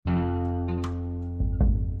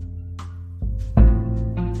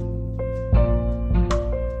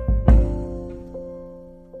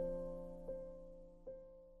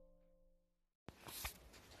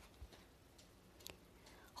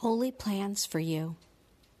Holy plans for you.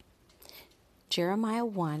 Jeremiah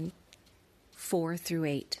 1, 4 through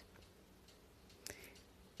 8.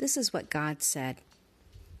 This is what God said.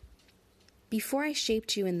 Before I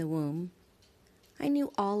shaped you in the womb, I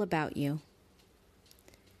knew all about you.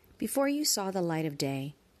 Before you saw the light of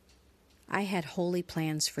day, I had holy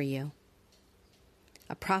plans for you.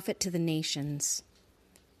 A prophet to the nations.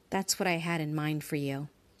 That's what I had in mind for you.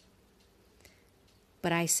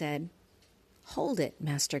 But I said, "Hold it,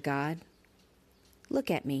 Master God. Look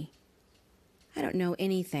at me. I don't know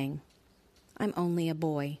anything. I'm only a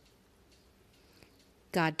boy."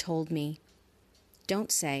 God told me, "Don't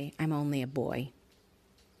say I'm only a boy.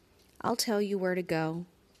 I'll tell you where to go,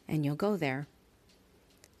 and you'll go there.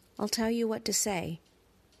 I'll tell you what to say,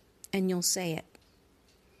 and you'll say it.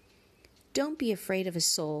 Don't be afraid of a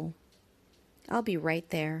soul. I'll be right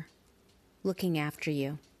there, looking after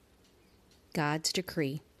you." God's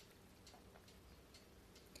decree.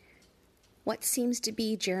 What seems to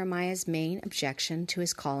be Jeremiah's main objection to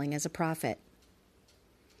his calling as a prophet?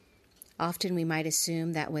 Often we might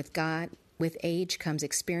assume that with age comes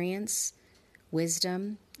experience,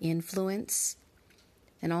 wisdom, influence,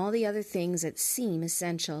 and all the other things that seem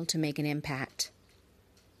essential to make an impact.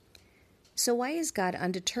 So why is God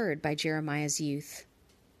undeterred by Jeremiah's youth?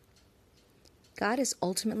 God is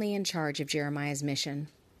ultimately in charge of Jeremiah's mission,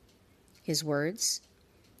 his words,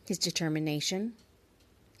 his determination,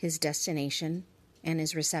 his destination, and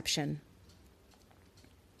his reception.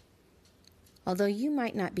 Although you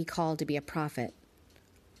might not be called to be a prophet,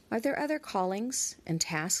 are there other callings and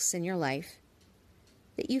tasks in your life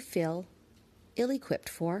that you feel ill-equipped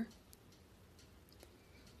for?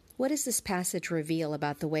 What does this passage reveal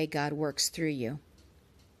about the way God works through you,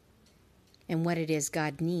 and what it is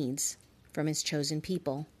God needs from his chosen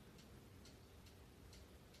people?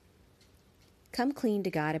 Come clean to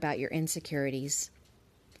God about your insecurities,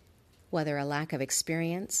 whether a lack of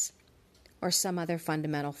experience or some other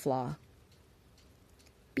fundamental flaw.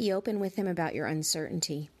 Be open with him about your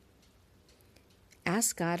uncertainty.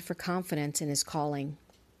 Ask God for confidence in his calling,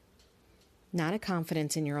 not a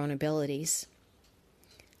confidence in your own abilities,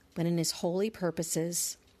 but in his holy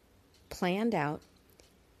purposes, planned out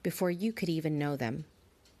before you could even know them.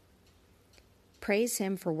 Praise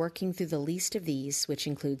him for working through the least of these, which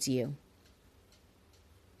includes you.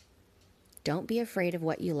 Don't be afraid of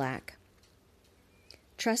what you lack.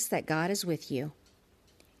 Trust that God is with you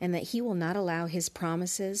and that he will not allow his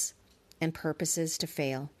promises and purposes to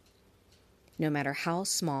fail, no matter how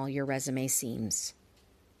small your resume seems.